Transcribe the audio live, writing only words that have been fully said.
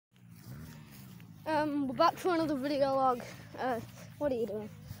We're back for another video log. What are you doing?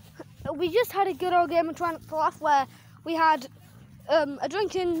 We just had a good old game of trying not to laugh where we had a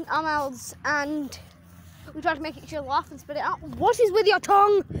drink in our mouths and we tried to make each other laugh and spit it out. What is with your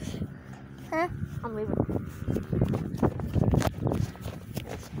tongue? Huh? I'm leaving.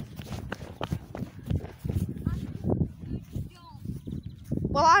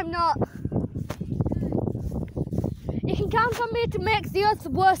 Well, I'm not. You can count on me to make the earth the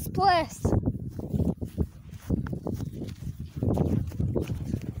worst place.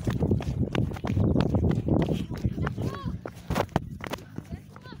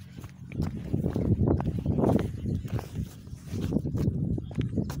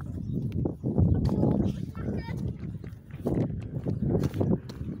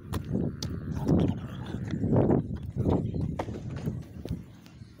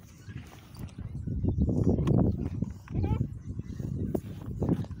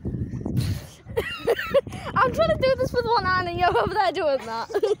 I'm trying to do this with one hand and you're over there doing that.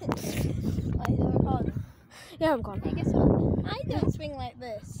 Wait, is it recording? Yeah, I'm gone. Hey, guess what? I don't swing like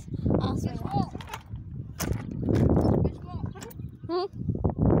this. I'll swing like this. Guess what? Hmm?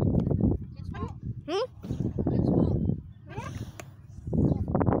 Guess what? Hmm? Guess what?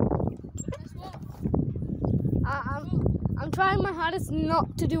 Guess what? I'm trying my hardest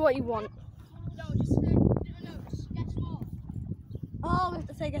not to do what you want. No, just say, no, just guess what? Oh, we have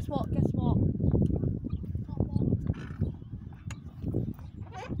to say guess what, guess what.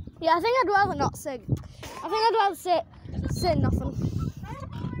 Yeah, I think I'd rather not sing. I think I'd rather say nothing.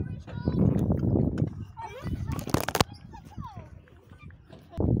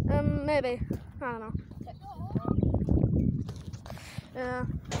 Maybe. I don't know. Yeah.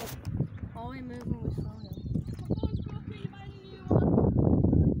 Oh, we're moving with phone.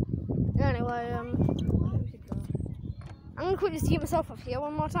 Anyway, I'm gonna quickly see myself up here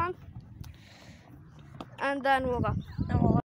one more time, and then we'll go. No.